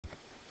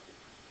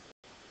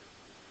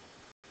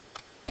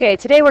Okay,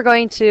 today we're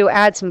going to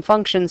add some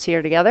functions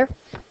here together.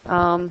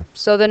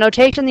 So the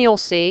notation that you'll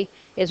see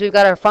is we've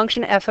got our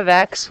function f of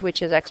x,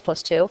 which is x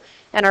plus 2,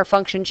 and our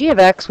function g of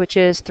x, which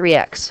is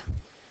 3x.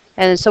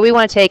 And so we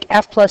want to take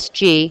f plus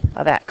g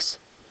of x.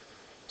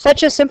 So that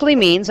just simply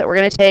means that we're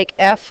going to take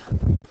f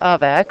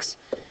of x,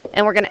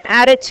 and we're going to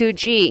add it to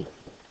g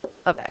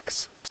of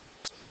x.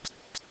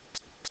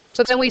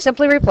 So then we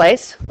simply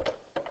replace,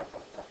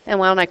 and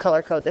why don't I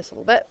color code this a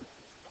little bit,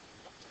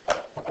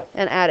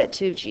 and add it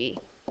to g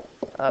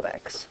of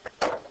x.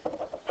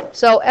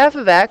 So f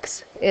of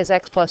x is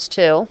x plus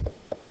 2,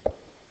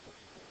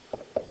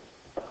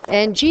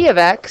 and g of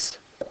x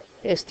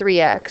is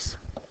 3x.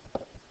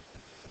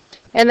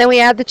 And then we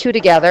add the two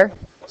together.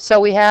 So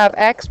we have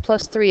x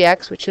plus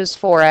 3x, which is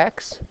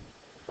 4x,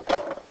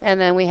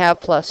 and then we have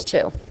plus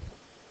 2.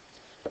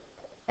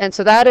 And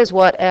so that is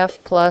what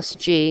f plus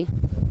g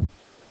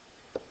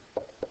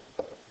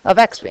of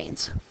x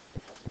means.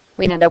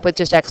 We end up with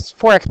just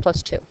 4x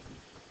plus 2.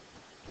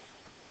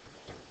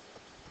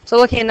 So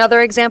looking at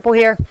another example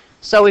here,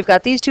 so we've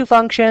got these two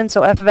functions,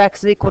 so f of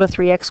x is equal to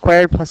 3x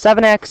squared plus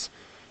 7x,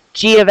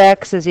 g of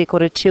x is equal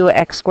to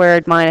 2x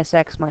squared minus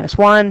x minus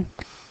 1.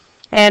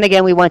 And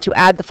again, we want to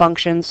add the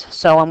functions,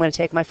 so I'm going to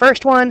take my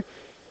first one,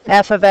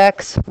 f of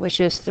x,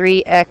 which is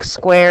 3x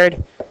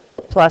squared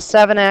plus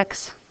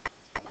 7x,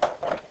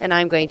 and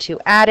I'm going to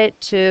add it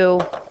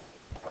to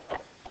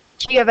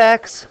g of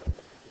x,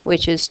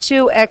 which is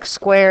 2x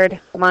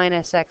squared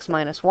minus x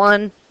minus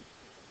 1.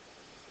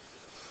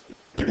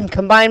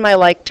 Combine my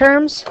like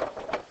terms.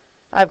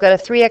 I've got a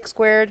 3x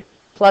squared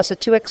plus a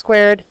 2x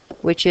squared,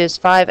 which is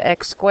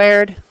 5x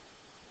squared.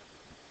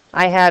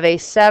 I have a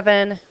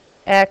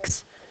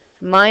 7x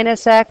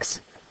minus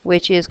x,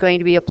 which is going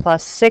to be a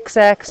plus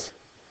 6x.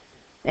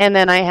 And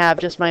then I have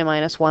just my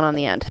minus 1 on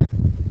the end.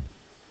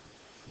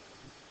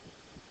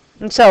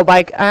 And so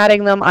by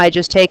adding them, I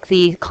just take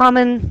the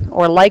common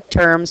or like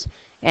terms,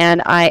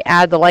 and I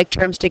add the like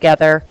terms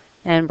together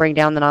and bring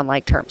down the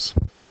non-like terms.